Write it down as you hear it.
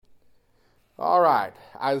All right,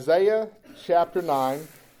 Isaiah chapter 9,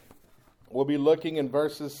 we'll be looking in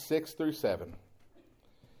verses 6 through 7.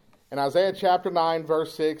 In Isaiah chapter 9,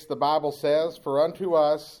 verse 6, the Bible says, "For unto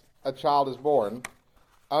us a child is born,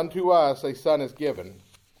 unto us a son is given,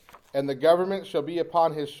 and the government shall be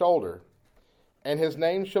upon his shoulder, and his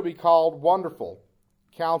name shall be called Wonderful,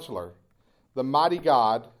 Counselor, the Mighty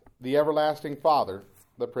God, the Everlasting Father,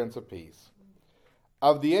 the Prince of Peace.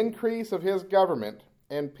 Of the increase of his government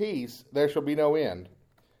and peace there shall be no end,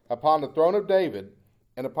 upon the throne of David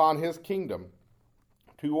and upon his kingdom,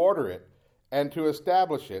 to order it and to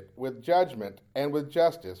establish it with judgment and with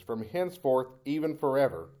justice from henceforth even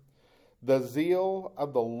forever. The zeal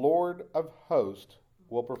of the Lord of hosts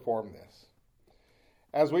will perform this."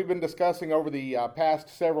 As we've been discussing over the past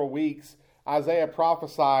several weeks, Isaiah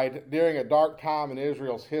prophesied during a dark time in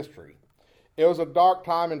Israel's history. It was a dark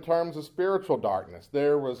time in terms of spiritual darkness.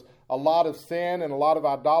 There was a lot of sin and a lot of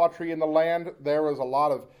idolatry in the land. There was a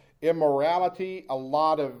lot of immorality, a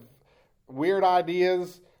lot of weird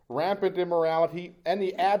ideas, rampant immorality, and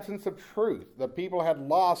the absence of truth. The people had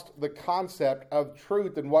lost the concept of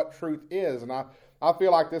truth and what truth is. And I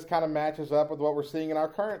feel like this kind of matches up with what we're seeing in our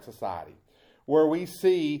current society, where we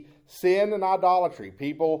see sin and idolatry.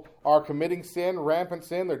 People are committing sin, rampant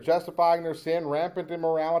sin. They're justifying their sin, rampant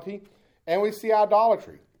immorality. And we see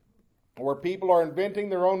idolatry, where people are inventing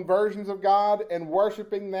their own versions of God and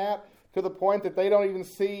worshiping that to the point that they don't even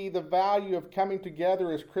see the value of coming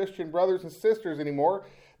together as Christian brothers and sisters anymore.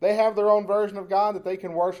 They have their own version of God that they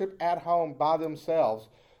can worship at home by themselves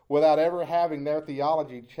without ever having their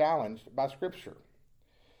theology challenged by Scripture.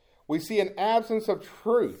 We see an absence of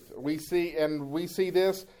truth. We see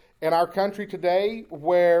this in our country today,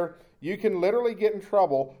 where you can literally get in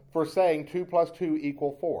trouble for saying 2 + 2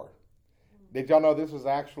 = 4. Did y'all know this has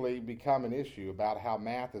actually become an issue about how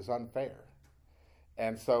math is unfair?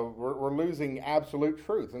 And so we're losing absolute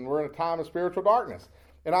truth, and we're in a time of spiritual darkness.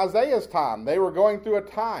 In Isaiah's time, they were going through a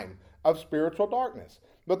time of spiritual darkness.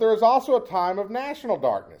 But there is also a time of national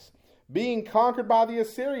darkness, being conquered by the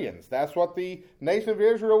Assyrians. That's what the nation of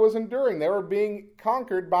Israel was enduring. They were being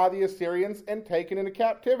conquered by the Assyrians and taken into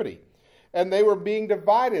captivity. And they were being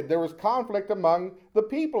divided. There was conflict among the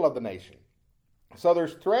people of the nation. So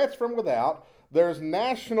there's threats from without. There's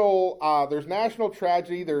national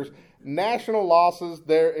tragedy. There's national losses.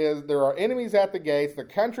 There are enemies at the gates. The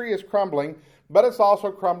country is crumbling, but it's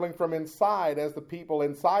also crumbling from inside as the people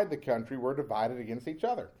inside the country were divided against each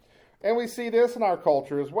other. And we see this in our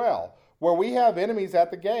culture as well, where we have enemies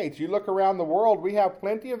at the gates. You look around the world, we have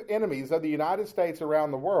plenty of enemies of the United States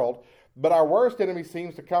around the world, but our worst enemy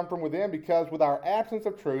seems to come from within, because with our absence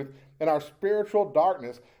of truth and our spiritual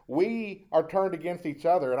darkness, we are turned against each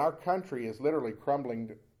other, and our country is literally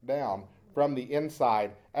crumbling down from the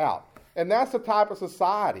inside out. And that's the type of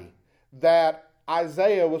society that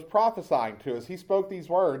Isaiah was prophesying to us. He spoke these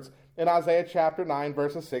words in Isaiah chapter 9,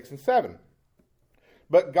 verses 6 and 7.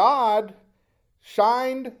 But God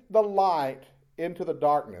shined the light into the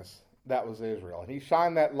darkness that was Israel. And he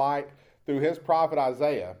shined that light through his prophet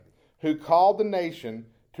Isaiah, who called the nation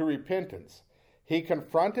to repentance. He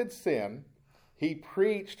confronted sin, he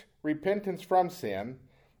preached repentance from sin,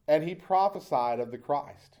 and he prophesied of the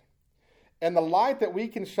Christ. And the light that we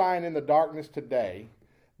can shine in the darkness today,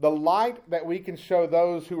 the light that we can show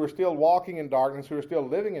those who are still walking in darkness, who are still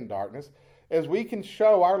living in darkness, is we can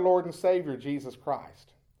show our Lord and Savior Jesus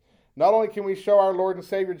Christ. Not only can we show our Lord and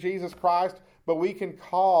Savior Jesus Christ, but we can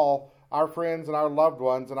call our friends and our loved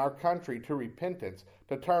ones and our country to repentance,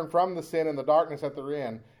 to turn from the sin and the darkness that they're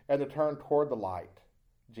in, and to turn toward the light,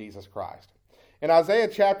 Jesus Christ. In Isaiah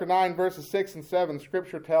chapter 9, verses 6 and 7,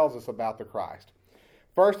 Scripture tells us about the Christ.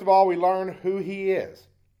 First of all, we learn who he is.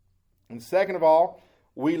 And second of all,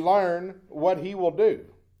 we learn what he will do.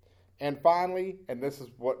 And finally, and this is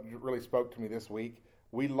what really spoke to me this week,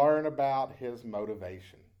 we learn about his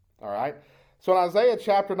motivation. All right? So in Isaiah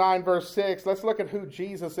chapter 9, verse 6, let's look at who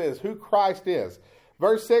Jesus is, who Christ is.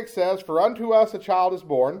 Verse 6 says, "For unto us a child is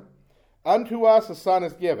born, unto us a son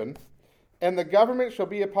is given, and the government shall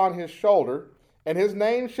be upon his shoulder, and his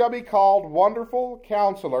name shall be called Wonderful,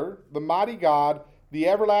 Counselor, the Mighty God, the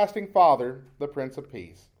Everlasting Father, the Prince of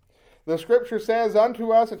Peace." The Scripture says,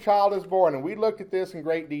 "Unto us a child is born," and we looked at this in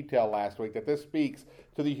great detail last week, that this speaks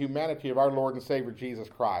to the humanity of our Lord and Savior Jesus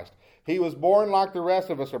Christ. He was born like the rest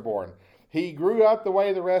of us are born. He grew up the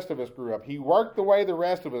way the rest of us grew up. He worked the way the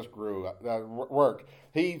rest of us worked.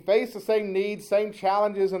 He faced the same needs, same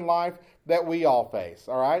challenges in life that we all face,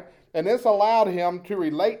 all right? And this allowed him to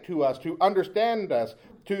relate to us, to understand us,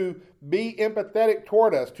 to be empathetic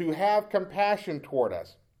toward us, to have compassion toward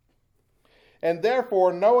us. And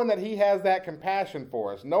therefore, knowing that he has that compassion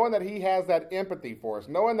for us, knowing that he has that empathy for us,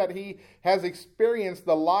 knowing that he has experienced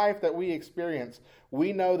the life that we experience,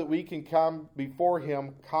 we know that we can come before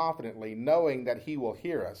him confidently, knowing that he will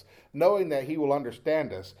hear us, knowing that he will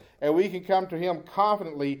understand us, and we can come to him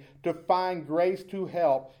confidently to find grace to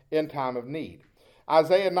help in time of need.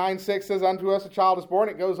 Isaiah 9:6 says, unto us a child is born.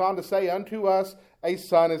 It goes on to say, unto us a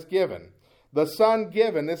son is given. The son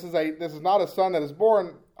given, this is not a son that is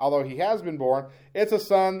born, although he has been born. It's a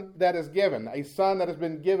son that is given, a son that has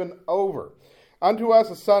been given over. Unto us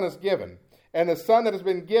a son is given, and the son that has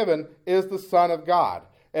been given is the Son of God.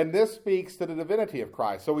 And this speaks to the divinity of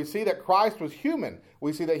Christ. So we see that Christ was human.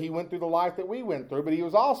 We see that he went through the life that we went through, but he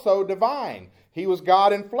was also divine. He was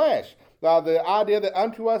God in flesh. Now, the idea that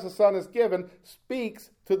unto us a son is given speaks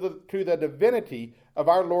to the divinity of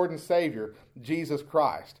our Lord and Savior, Jesus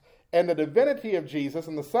Christ. And the divinity of Jesus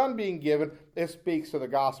and the Son being given, it speaks to the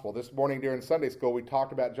gospel. This morning during Sunday school, we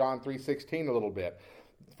talked about John 3:16 a little bit.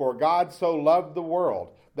 For God so loved the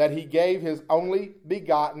world that he gave his only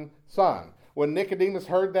begotten Son. When Nicodemus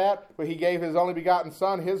heard that, when he gave his only begotten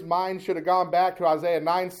Son, his mind should have gone back to Isaiah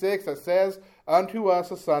 9:6 that says, unto us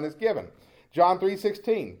a son is given. John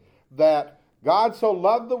 3:16, that God so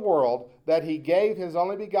loved the world that he gave his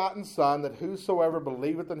only begotten Son, that whosoever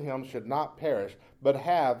believeth in him should not perish, but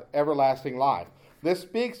have everlasting life. This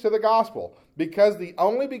speaks to the gospel, because the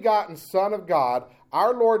only begotten Son of God,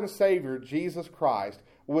 our Lord and Savior, Jesus Christ,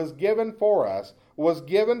 was given for us, was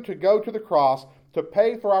given to go to the cross, to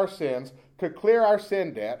pay for our sins, to clear our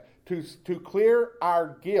sin debt, to clear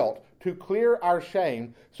our guilt, to clear our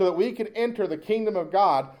shame, so that we can enter the kingdom of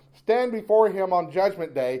God, stand before him on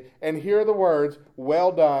judgment day, and hear the words,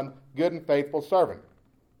 well done, good and faithful servant.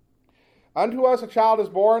 Unto us a child is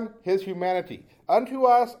born, his humanity. Unto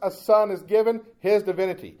us a son is given, his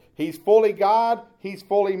divinity. He's fully God, he's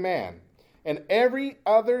fully man. And every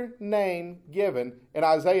other name given in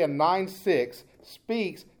Isaiah 9:6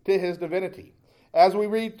 speaks to his divinity. As we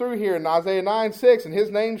read through here in Isaiah 9:6, and his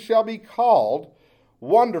name shall be called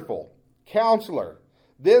Wonderful, Counselor.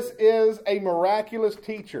 This is a miraculous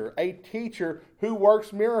teacher, a teacher who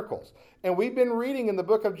works miracles. And we've been reading in the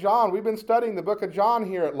book of John, we've been studying the book of John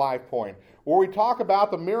here at Life Point, where we talk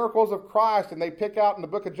about the miracles of Christ, and they pick out in the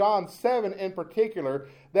book of John 7 in particular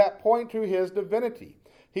that point to his divinity.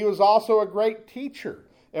 He was also a great teacher,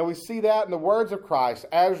 and we see that in the words of Christ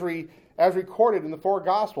as recorded in the four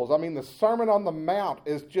Gospels. I mean, the Sermon on the Mount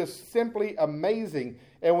is just simply amazing.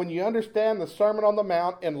 And when you understand the Sermon on the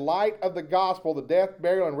Mount in light of the gospel, the death,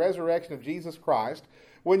 burial, and resurrection of Jesus Christ,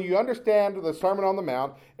 when you understand the Sermon on the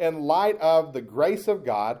Mount in light of the grace of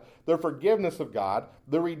God, the forgiveness of God,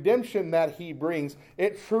 the redemption that he brings,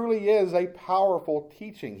 it truly is a powerful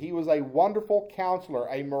teaching. He was a wonderful counselor,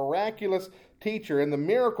 a miraculous teacher, and the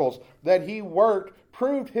miracles that he worked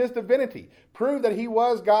proved his divinity, proved that he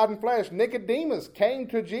was God in flesh. Nicodemus came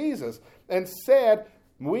to Jesus and said,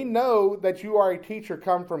 we know that you are a teacher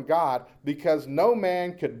come from God, because no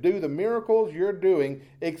man could do the miracles you're doing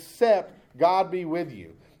except God be with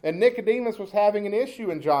you. And Nicodemus was having an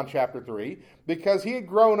issue in John chapter 3, because he had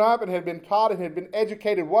grown up and had been taught and had been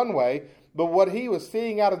educated one way, but what he was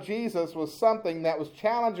seeing out of Jesus was something that was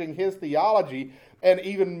challenging his theology, and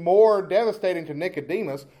even more devastating to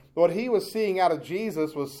Nicodemus, what he was seeing out of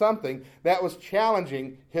Jesus was something that was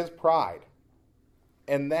challenging his pride.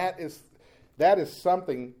 And that is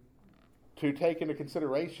something to take into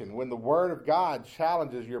consideration. When the Word of God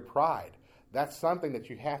challenges your pride, that's something that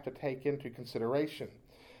you have to take into consideration.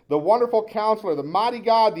 The wonderful counselor, the mighty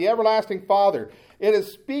God, the everlasting Father, it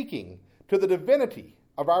is speaking to the divinity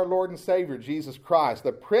of our Lord and Savior, Jesus Christ,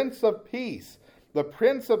 the Prince of Peace. The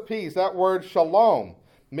Prince of Peace, that word shalom,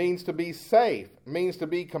 means to be safe, means to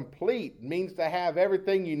be complete, means to have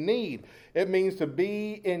everything you need. It means to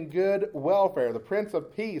be in good welfare. The Prince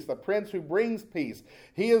of Peace, the Prince who brings peace.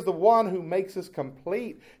 He is the one who makes us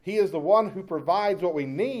complete. He is the one who provides what we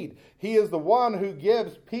need. He is the one who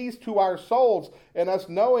gives peace to our souls, and us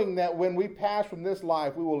knowing that when we pass from this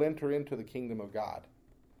life, we will enter into the kingdom of God.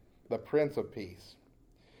 The Prince of Peace.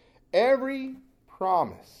 Every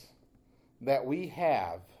promise that we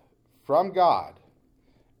have from God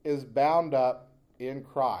is bound up in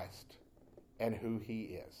Christ and who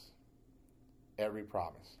he is. Every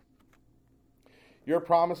promise. Your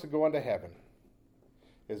promise to go into heaven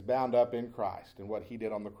is bound up in Christ and what he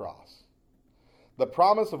did on the cross. The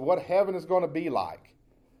promise of what heaven is going to be like,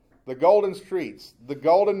 the golden streets, the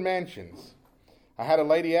golden mansions. I had a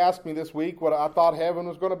lady ask me this week what I thought heaven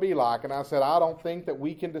was going to be like, and I said, I don't think that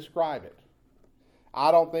we can describe it.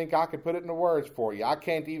 I don't think I could put it into words for you. I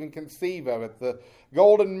can't even conceive of it. The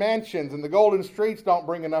golden mansions and the golden streets don't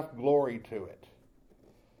bring enough glory to it.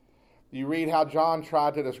 You read how John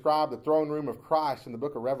tried to describe the throne room of Christ in the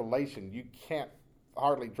book of Revelation. You can't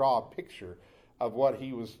hardly draw a picture of what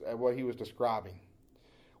he was describing.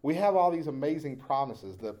 We have all these amazing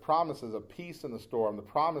promises, the promises of peace in the storm, the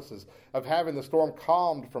promises of having the storm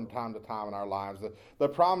calmed from time to time in our lives, the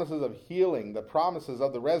promises of healing, the promises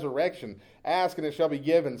of the resurrection. Ask and it shall be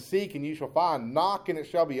given, seek and you shall find, knock and it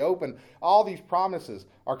shall be opened. All these promises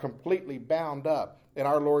are completely bound up in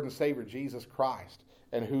our Lord and Savior Jesus Christ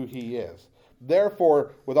and who he is.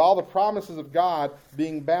 Therefore, with all the promises of God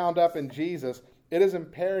being bound up in Jesus, it is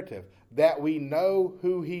imperative that we know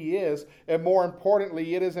who he is, and more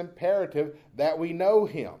importantly, it is imperative that we know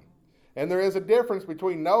him. And there is a difference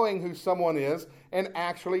between knowing who someone is and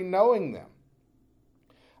actually knowing them.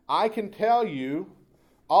 I can tell you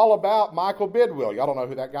all about Michael Bidwill. Y'all don't know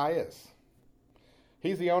who that guy is.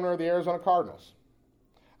 He's the owner of the Arizona Cardinals.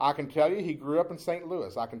 I can tell you he grew up in St.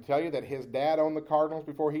 Louis. I can tell you that his dad owned the Cardinals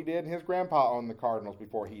before he did, and his grandpa owned the Cardinals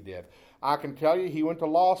before he did. I can tell you he went to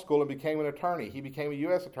law school and became an attorney. He became a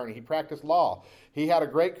U.S. attorney. He practiced law. He had a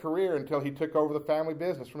great career until he took over the family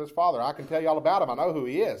business from his father. I can tell you all about him. I know who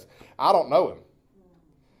he is. I don't know him.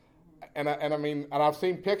 And I've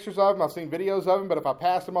seen pictures of him. I've seen videos of him, but if I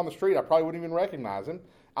passed him on the street, I probably wouldn't even recognize him.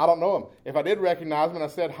 I don't know him. If I did recognize him and I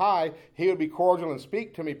said hi, he would be cordial and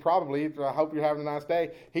speak to me probably. I hope you're having a nice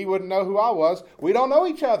day. He wouldn't know who I was. We don't know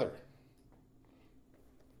each other.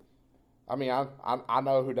 I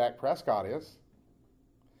know who Dak Prescott is.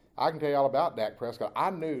 I can tell you all about Dak Prescott. I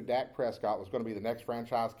knew Dak Prescott was going to be the next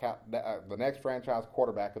franchise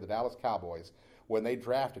quarterback of the Dallas Cowboys when they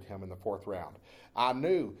drafted him in the 4th round. I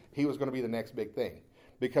knew he was going to be the next big thing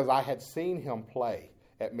because I had seen him play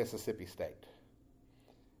at Mississippi State.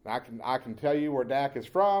 And I can tell you where Dak is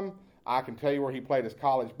from. I can tell you where he played his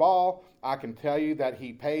college ball. I can tell you that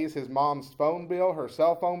he pays his mom's phone bill, her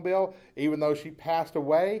cell phone bill, even though she passed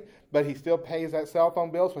away, but he still pays that cell phone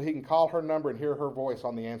bill so he can call her number and hear her voice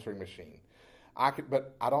on the answering machine.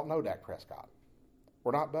 But I don't know Dak Prescott.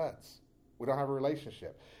 We're not buds. We don't have a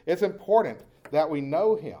relationship. It's important that we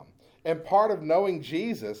know him. And part of knowing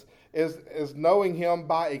Jesus is knowing him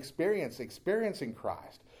by experiencing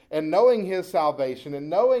Christ. And knowing his salvation and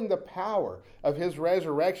knowing the power of his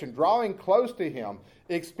resurrection, drawing close to him,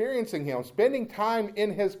 experiencing him, spending time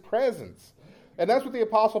in his presence. And that's what the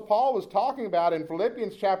Apostle Paul was talking about in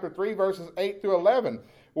Philippians chapter 3, verses 8 through 11,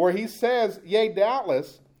 where he says, "Yea,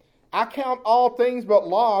 doubtless, I count all things but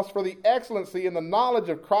loss for the excellency in the knowledge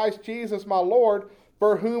of Christ Jesus my Lord,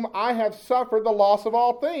 for whom I have suffered the loss of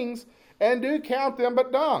all things, and do count them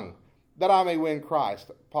but dung, that I may win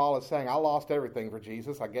Christ." Paul is saying, I lost everything for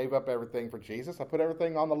Jesus. I gave up everything for Jesus. I put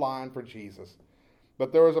everything on the line for Jesus.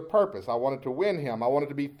 But there was a purpose. I wanted to win him. I wanted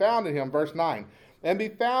to be found in him. Verse 9, "And be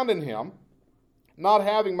found in him, not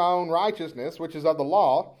having my own righteousness, which is of the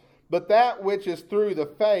law, but that which is through the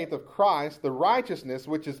faith of Christ, the righteousness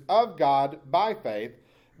which is of God by faith,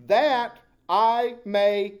 that I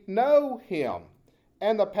may know him,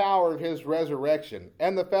 and the power of his resurrection,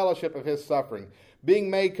 and the fellowship of his suffering, being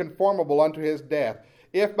made conformable unto his death,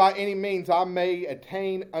 if by any means I may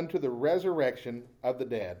attain unto the resurrection of the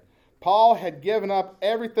dead." Paul had given up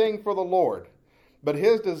everything for the Lord, but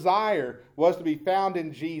his desire was to be found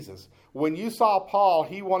in Jesus. When you saw Paul,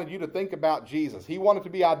 he wanted you to think about Jesus. He wanted to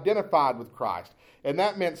be identified with Christ. And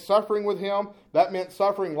that meant suffering with him. That meant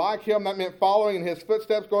suffering like him. That meant following in his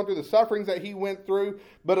footsteps, going through the sufferings that he went through.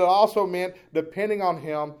 But it also meant depending on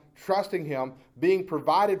him, trusting him, being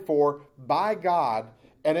provided for by God.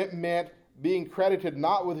 And it meant being credited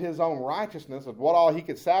not with his own righteousness of what all he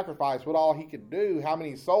could sacrifice, what all he could do, how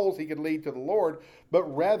many souls he could lead to the Lord, but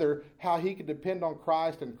rather how he could depend on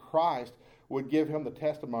Christ, and Christ would give him the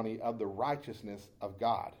testimony of the righteousness of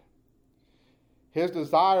God. His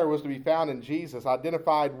desire was to be found in Jesus,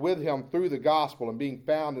 identified with him through the gospel, and being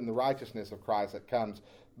found in the righteousness of Christ that comes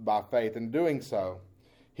by faith. In doing so,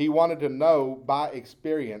 he wanted to know by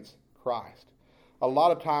experience Christ. A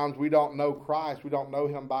lot of times we don't know Christ, we don't know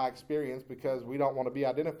him by experience because we don't want to be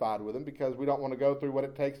identified with him, because we don't want to go through what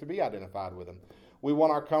it takes to be identified with him. We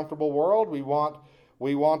want our comfortable world, we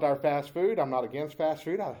want our fast food. I'm not against fast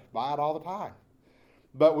food, I buy it all the time.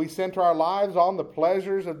 But we center our lives on the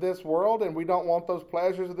pleasures of this world, and we don't want those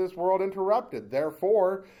pleasures of this world interrupted.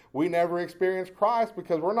 Therefore, we never experience Christ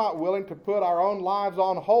because we're not willing to put our own lives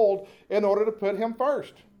on hold in order to put him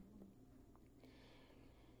first.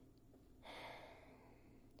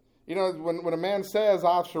 You know, when a man says,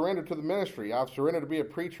 I've surrendered to the ministry, I've surrendered to be a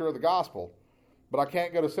preacher of the gospel, but I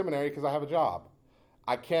can't go to seminary because I have a job.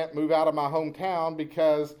 I can't move out of my hometown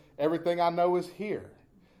because everything I know is here.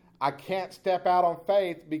 I can't step out on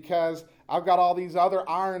faith because I've got all these other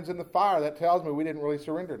irons in the fire. That tells me we didn't really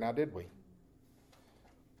surrender now, did we?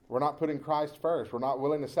 We're not putting Christ first. We're not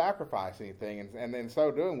willing to sacrifice anything. And in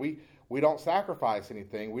so doing, we don't sacrifice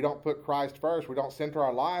anything. We don't put Christ first. We don't center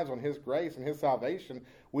our lives on His grace and His salvation.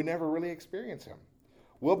 We never really experience Him.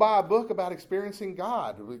 We'll buy a book about experiencing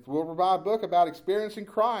God. We'll buy a book about experiencing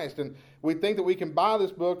Christ. And we think that we can buy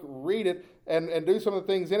this book, read it, and do some of the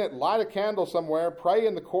things in it, light a candle somewhere, pray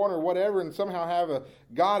in the corner, whatever, and somehow have a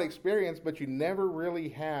God experience. But you never really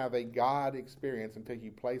have a God experience until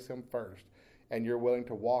you place Him first. And you're willing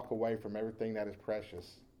to walk away from everything that is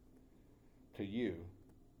precious to you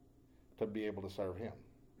to be able to serve Him.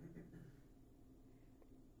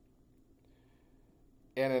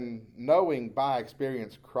 And in knowing by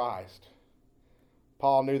experience Christ,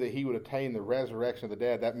 Paul knew that he would attain the resurrection of the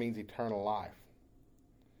dead. That means eternal life.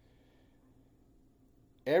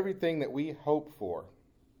 Everything that we hope for,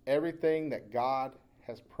 everything that God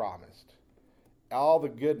has promised, all the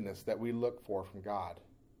goodness that we look for from God,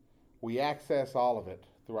 we access all of it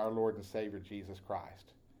through our Lord and Savior Jesus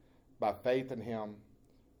Christ, by faith in Him,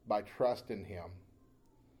 by trust in Him.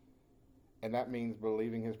 And that means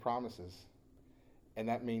believing His promises. And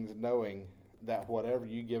that means knowing that whatever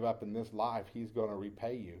you give up in this life, He's going to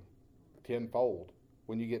repay you tenfold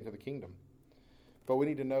when you get into the kingdom. But we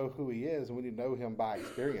need to know who He is, and we need to know Him by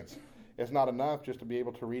experience. It's not enough just to be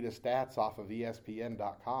able to read His stats off of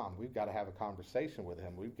ESPN.com. We've got to have a conversation with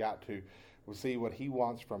Him. We've got to see what He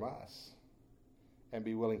wants from us and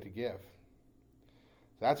be willing to give.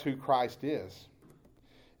 That's who Christ is.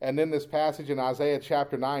 And then this passage in Isaiah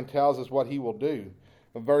chapter 9 tells us what He will do.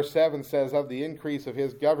 Verse 7 says, "Of the increase of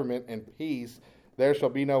His government and peace there shall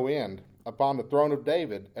be no end, upon the throne of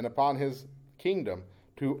David and upon His kingdom,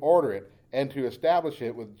 to order it and to establish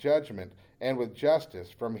it with judgment and with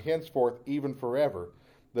justice from henceforth even forever.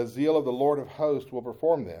 The zeal of the Lord of hosts will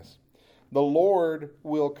perform this. The Lord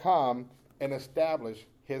will come and establish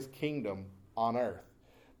His kingdom on earth."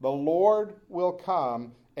 The Lord will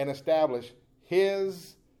come and establish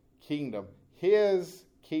His kingdom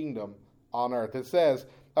on earth. It says,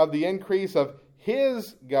 "Of the increase of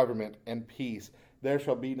His government and peace, there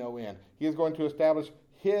shall be no end." He is going to establish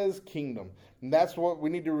His kingdom. And that's what we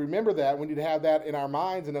need to remember that. We need to have that in our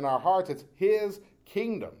minds and in our hearts. It's His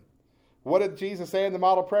kingdom. What did Jesus say in the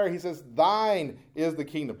model prayer? He says, "Thine is the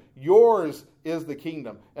kingdom. Yours is the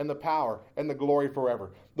kingdom and the power and the glory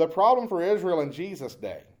forever." The problem for Israel in Jesus'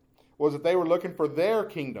 day was that they were looking for their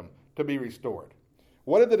kingdom to be restored.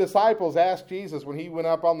 What did the disciples ask Jesus when He went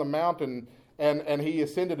up on the mountain and He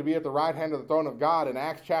ascended to be at the right hand of the throne of God in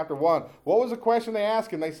Acts chapter 1? What was the question they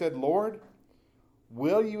asked Him? They said, "Lord,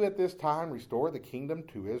 will you at this time restore the kingdom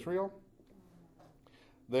to Israel?"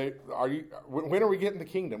 When are we getting the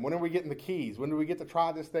kingdom? When are we getting the keys? When do we get to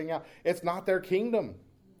try this thing out? It's not their kingdom.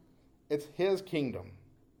 It's His kingdom.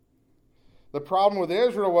 The problem with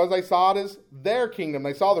Israel was they saw it as their kingdom.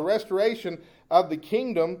 They saw the restoration of the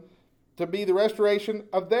kingdom to be the restoration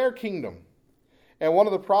of their kingdom. And one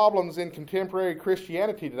of the problems in contemporary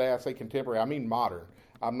Christianity today, I say contemporary, I mean modern.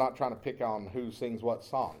 I'm not trying to pick on who sings what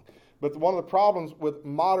song. But one of the problems with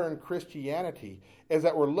modern Christianity is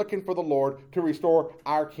that we're looking for the Lord to restore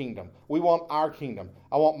our kingdom. We want our kingdom.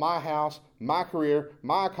 I want my house, my career,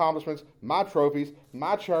 my accomplishments, my trophies,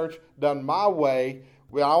 my church done my way.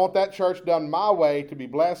 I want that church done my way to be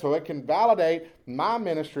blessed so it can validate my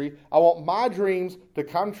ministry. I want my dreams to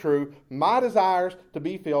come true, my desires to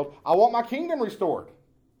be filled. I want my kingdom restored.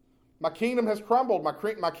 My kingdom has crumbled.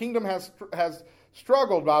 My kingdom has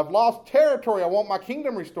struggled. I've lost territory. I want my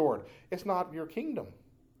kingdom restored. It's not your kingdom.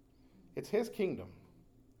 It's His kingdom.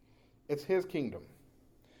 It's His kingdom.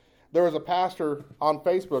 There was a pastor on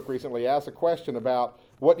Facebook recently asked a question about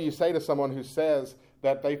what do you say to someone who says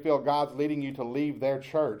that they feel God's leading you to leave their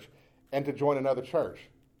church and to join another church.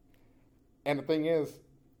 And the thing is,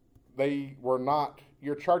 they were not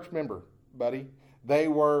your church member, buddy. They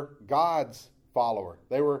were God's follower.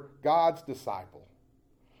 They were God's disciple.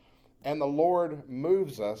 And the Lord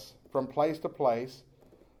moves us from place to place,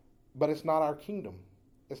 but it's not our kingdom.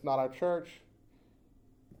 It's not our church.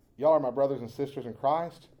 Y'all are my brothers and sisters in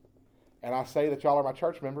Christ, and I say that y'all are my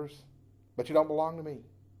church members, but you don't belong to me.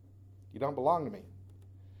 You don't belong to me.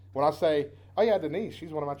 When I say, "Oh yeah, Denise,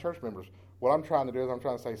 she's one of my church members," what I'm trying to do is I'm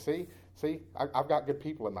trying to say, see, I've got good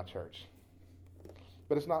people in my church.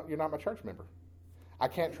 But you're not my church member. I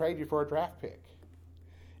can't trade you for a draft pick.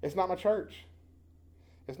 It's not my church.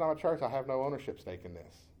 It's not my church. I have no ownership stake in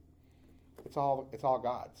this. It's all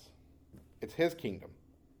God's. It's His kingdom.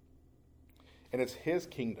 And it's His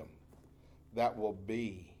kingdom that will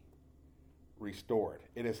be restored.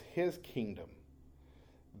 It is his kingdom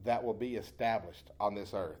that will be established on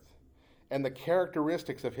this earth. And the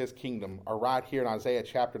characteristics of his kingdom are right here in Isaiah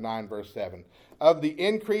chapter 9, verse 7. Of the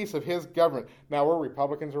increase of his government. Now, we're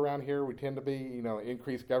Republicans around here. We tend to be,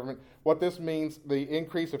 increased government. What this means, the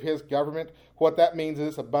increase of his government, what that means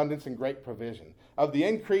is abundance and great provision. Of the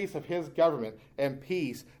increase of his government and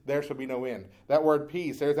peace, there shall be no end. That word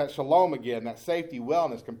peace, there's that shalom again, that safety,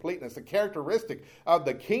 wellness, completeness. The characteristic of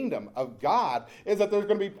the kingdom of God is that there's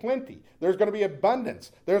going to be plenty. There's going to be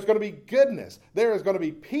abundance. There's going to be goodness. There is going to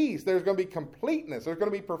be peace. There's going to be completeness. There's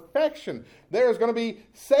going to be perfection. There is going to be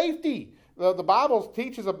safety. The Bible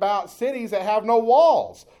teaches about cities that have no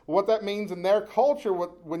walls. What that means in their culture,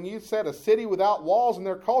 when you said a city without walls in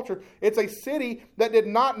their culture, it's a city that did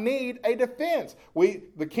not need a defense.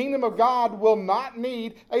 The kingdom of God will not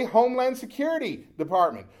need a homeland security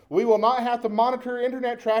department. We will not have to monitor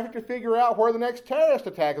internet traffic to figure out where the next terrorist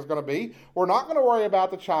attack is going to be. We're not going to worry about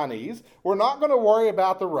the Chinese. We're not going to worry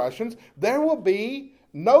about the Russians. There will be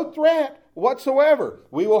no threat whatsoever.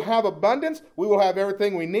 We will have abundance. We will have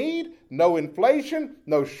everything we need. No inflation,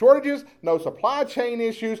 no shortages, no supply chain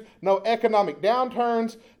issues, no economic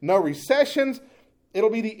downturns, no recessions. It'll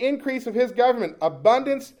be the increase of his government,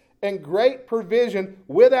 abundance and great provision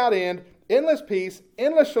without end, endless peace,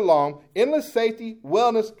 endless shalom, endless safety,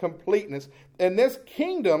 wellness, completeness. And this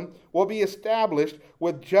kingdom will be established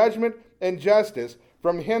with judgment and justice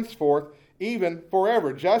from henceforth, even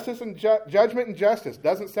forever. Justice and judgment and justice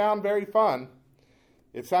doesn't sound very fun.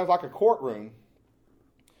 It sounds like a courtroom.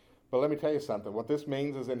 But let me tell you something. What this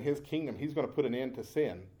means is in his kingdom, he's going to put an end to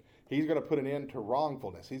sin. He's going to put an end to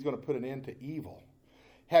wrongfulness. He's going to put an end to evil.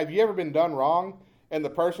 Have you ever been done wrong and the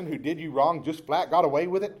person who did you wrong just flat got away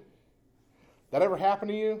with it? That ever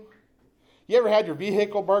happened to you? You ever had your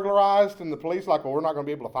vehicle burglarized and the police like, well, we're not going to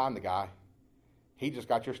be able to find the guy. He just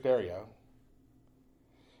got your stereo.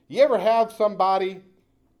 You ever have somebody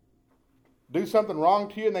do something wrong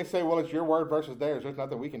to you and they say, well, it's your word versus theirs. There's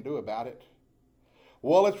nothing we can do about it.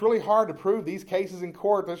 Well, it's really hard to prove these cases in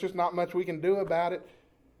court. There's just not much we can do about it.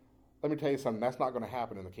 Let me tell you something. That's not going to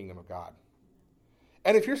happen in the kingdom of God.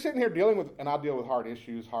 And if you're sitting here dealing with, and I deal with hard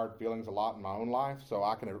issues, hard feelings a lot in my own life, so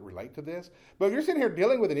I can relate to this. But if you're sitting here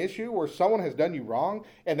dealing with an issue where someone has done you wrong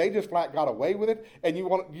and they just flat got away with it, and you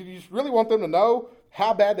just really want them to know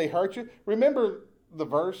how bad they hurt you, remember the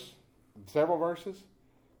verse, several verses,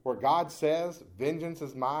 where God says, vengeance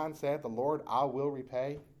is mine, saith the Lord, I will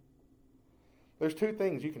repay. There's two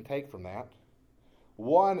things you can take from that.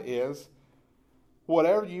 One is,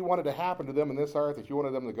 whatever you wanted to happen to them in this earth, if you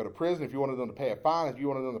wanted them to go to prison, if you wanted them to pay a fine, if you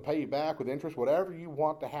wanted them to pay you back with interest, whatever you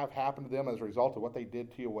want to have happen to them as a result of what they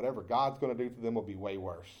did to you, whatever God's going to do to them will be way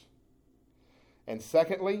worse. And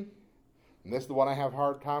secondly, and this is the one I have a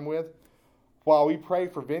hard time with, while we pray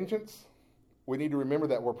for vengeance, we need to remember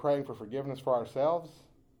that we're praying for forgiveness for ourselves.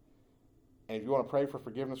 And if you want to pray for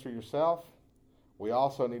forgiveness for yourself, we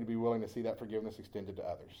also need to be willing to see that forgiveness extended to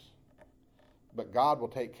others. But God will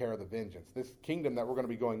take care of the vengeance. This kingdom that we're going to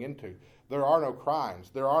be going into, there are no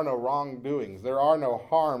crimes, there are no wrongdoings, there are no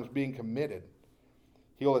harms being committed.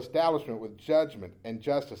 He'll establish it with judgment and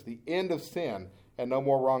justice, the end of sin and no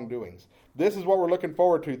more wrongdoings. This is what we're looking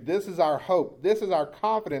forward to. This is our hope. This is our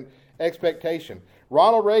confident expectation.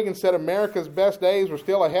 Ronald Reagan said America's best days were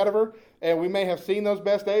still ahead of her, and we may have seen those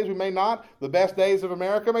best days, we may not. The best days of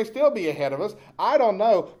America may still be ahead of us. I don't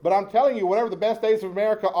know, but I'm telling you, whatever the best days of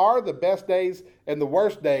America are, the best days and the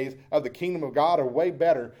worst days of the kingdom of God are way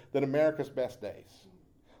better than America's best days.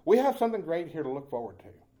 We have something great here to look forward to.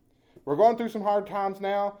 We're going through some hard times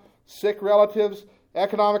now, sick relatives,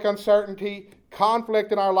 economic uncertainty,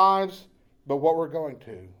 conflict in our lives, but what we're going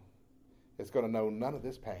to is going to know none of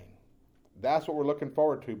this pain. That's what we're looking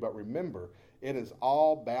forward to, but remember, it is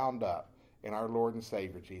all bound up in our Lord and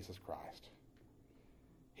Savior, Jesus Christ.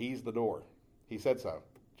 He's the door. He said so.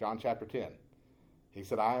 John chapter 10. He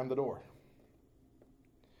said, I am the door.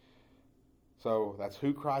 So that's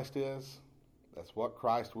who Christ is. That's what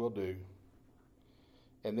Christ will do.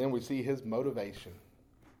 And then we see his motivation.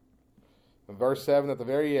 In verse 7 at the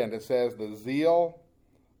very end, it says, the zeal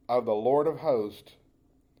of the Lord of hosts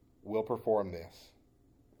will perform this.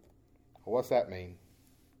 What's that mean?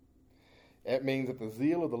 It means that the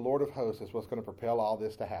zeal of the Lord of hosts is what's going to propel all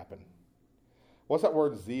this to happen. What's that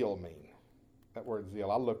word zeal mean? That word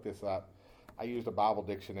zeal, I looked this up. I used a Bible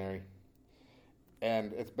dictionary.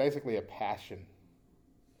 And it's basically a passion.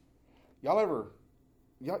 Y'all ever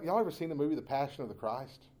seen the movie The Passion of the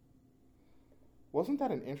Christ? Wasn't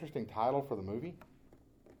that an interesting title for the movie?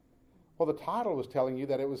 Well, the title was telling you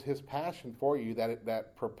that it was his passion for you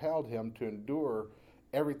that propelled him to endure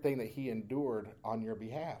everything that he endured on your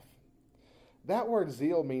behalf. That word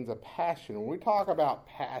zeal means a passion. When we talk about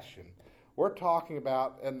passion, we're talking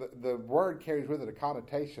about, and the word carries with it a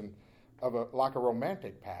connotation of like a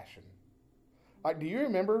romantic passion. Like, do you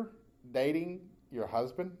remember dating your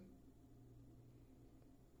husband?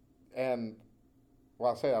 And,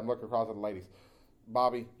 well, I say I'm looking across at the ladies.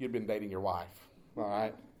 Bobby, you'd been dating your wife, all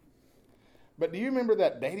right? But do you remember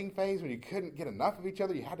that dating phase when you couldn't get enough of each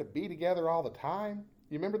other? You had to be together all the time.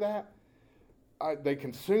 You remember that? They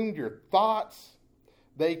consumed your thoughts.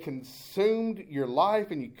 They consumed your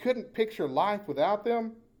life, and you couldn't picture life without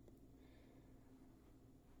them.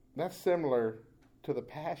 That's similar to the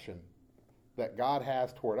passion that God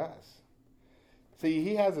has toward us. See,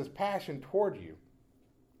 he has his passion toward you,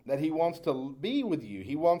 that he wants to be with you.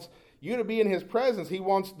 He wants you to be in his presence. He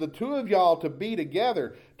wants the two of y'all to be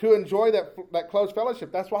together, to enjoy that close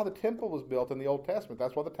fellowship. That's why the temple was built in the Old Testament.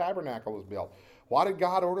 That's why the tabernacle was built. Why did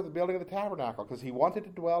God order the building of the tabernacle? Because he wanted to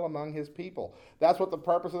dwell among his people. That's what the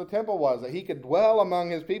purpose of the temple was, that he could dwell among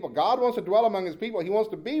his people. God wants to dwell among his people. He wants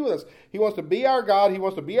to be with us. He wants to be our God. He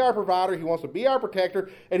wants to be our provider. He wants to be our protector.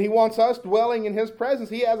 And he wants us dwelling in his presence.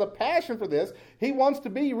 He has a passion for this. He wants to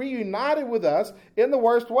be reunited with us in the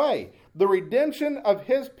worst way. The redemption of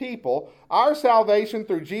his people, our salvation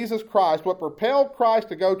through Jesus Christ, what propelled Christ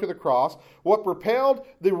to go to the cross, what propelled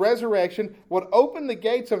the resurrection, what opened the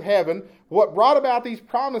gates of heaven, what brought about these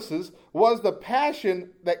promises was the passion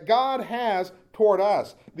that God has toward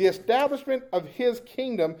us. The establishment of his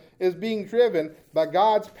kingdom is being driven by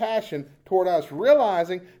God's passion toward us,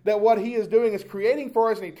 realizing that what he is doing is creating for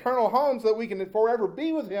us an eternal home so that we can forever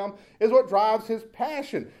be with him is what drives his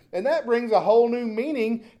passion. And that brings a whole new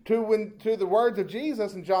meaning to the words of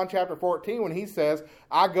Jesus in John chapter 14 when he says,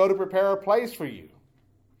 I go to prepare a place for you.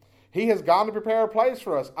 He has gone to prepare a place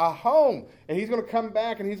for us, a home. And he's going to come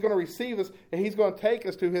back and he's going to receive us and he's going to take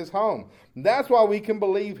us to his home. And that's why we can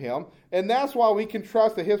believe him. And that's why we can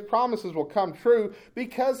trust that his promises will come true,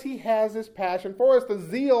 because he has this passion for us. The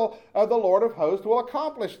zeal of the Lord of hosts will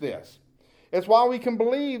accomplish this. It's why we can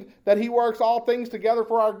believe that he works all things together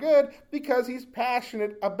for our good, because he's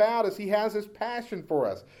passionate about us. He has his passion for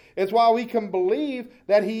us. It's why we can believe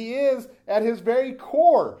that he is at his very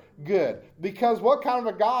core good, because what kind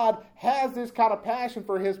of a God has this kind of passion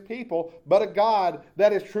for his people but a God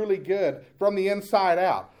that is truly good from the inside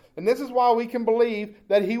out? And this is why we can believe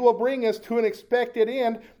that he will bring us to an expected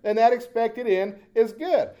end, and that expected end is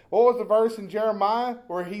good. What was the verse in Jeremiah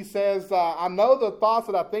where he says, I know the thoughts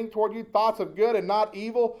that I think toward you, thoughts of good and not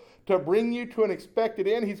evil, to bring you to an expected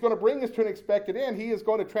end. He's going to bring us to an expected end. He is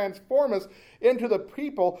going to transform us into the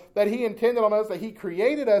people that he intended on us, that he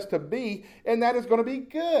created us to be, and that is going to be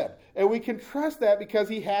good. And we can trust that because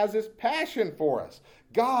he has this passion for us.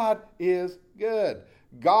 God is good.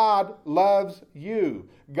 God loves you.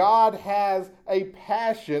 God has a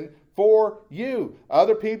passion for you.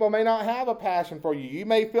 Other people may not have a passion for you. You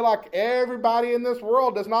may feel like everybody in this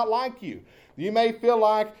world does not like you. You may feel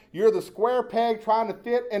like you're the square peg trying to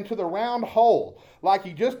fit into the round hole. Like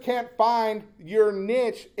you just can't find your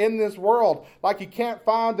niche in this world. Like you can't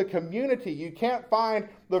find the community. You can't find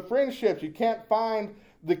the friendships. You can't find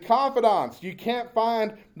the confidants. You can't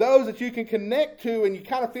find those that you can connect to, and you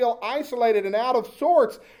kind of feel isolated and out of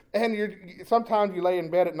sorts. And sometimes you lay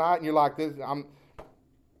in bed at night and you're like,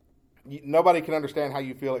 nobody can understand how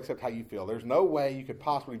you feel except how you feel. There's no way you could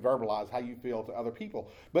possibly verbalize how you feel to other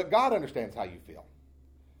people. But God understands how you feel.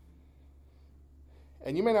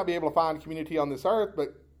 And you may not be able to find community on this earth,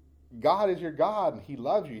 but God is your God, and he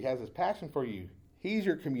loves you. He has his passion for you. He's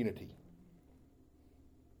your community.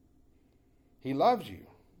 He loves you.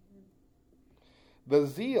 The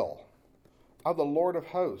zeal of the Lord of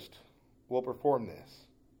hosts will perform this.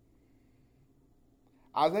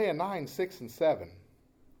 Isaiah 9, 6 and 7.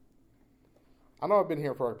 I know I've been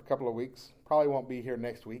here for a couple of weeks. Probably won't be here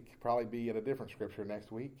next week. Probably be in a different scripture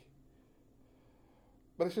next week.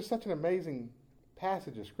 But it's just such an amazing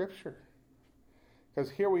passage of scripture.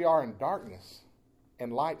 Because here we are in darkness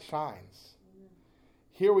and light shines.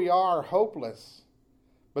 Here we are hopeless.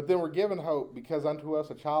 But then we're given hope, because unto us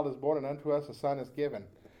a child is born and unto us a son is given.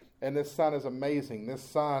 And this son is amazing. This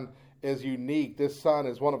son is unique. This son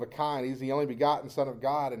is one of a kind. He's the only begotten Son of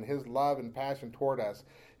God, and his love and passion toward us.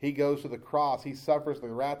 He goes to the cross. He suffers the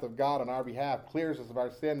wrath of God on our behalf, clears us of our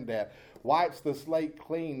sin debt, wipes the slate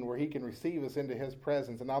clean where he can receive us into his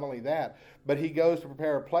presence. And not only that, but he goes to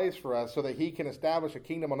prepare a place for us so that he can establish a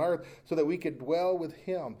kingdom on earth so that we could dwell with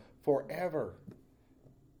him forever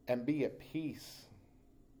and be at peace.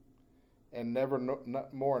 And never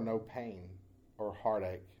more no pain or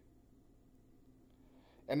heartache.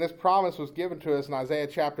 And this promise was given to us in Isaiah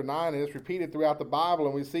chapter 9, and it's repeated throughout the Bible,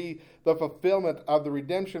 and we see the fulfillment of the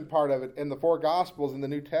redemption part of it in the four Gospels in the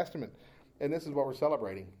New Testament. And this is what we're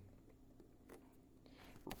celebrating.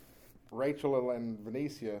 Rachel and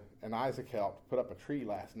Venetia and Isaac helped put up a tree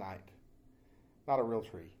last night. Not a real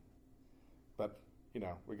tree, but,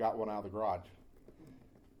 we got one out of the garage.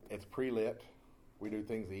 It's pre-lit. We do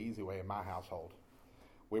things the easy way in my household.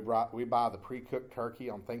 We buy the pre-cooked turkey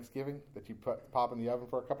on Thanksgiving that you pop in the oven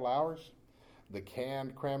for a couple hours. The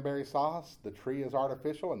canned cranberry sauce. The tree is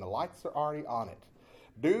artificial, and the lights are already on it.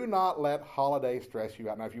 Do not let holiday stress you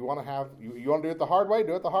out. Now, if you want to you want to do it the hard way,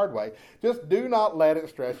 do it the hard way. Just do not let it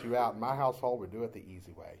stress you out. In my household, we do it the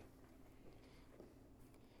easy way.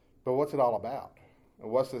 But what's it all about? And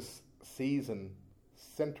what's this season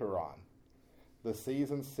center on? The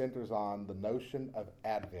season centers on the notion of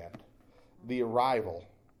Advent, the arrival,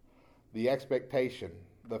 the expectation,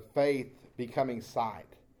 the faith becoming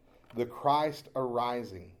sight, the Christ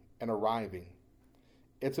arising and arriving.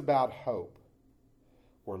 It's about hope.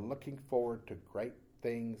 We're looking forward to great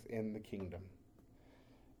things in the kingdom.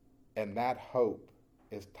 And that hope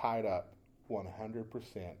is tied up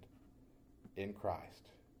 100% in Christ.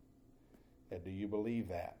 And do you believe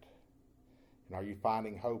that? And are you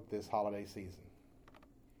finding hope this holiday season?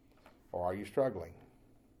 Or are you struggling?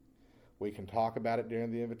 We can talk about it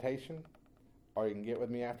during the invitation, or you can get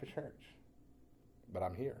with me after church. But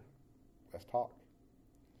I'm here. Let's talk.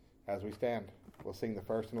 As we stand, we'll sing the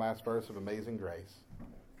first and last verse of Amazing Grace.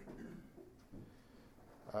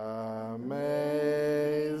 Amazing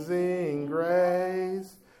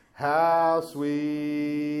grace, how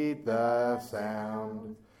sweet the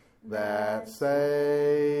sound that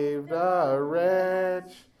saved a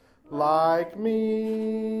wretch like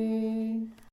me.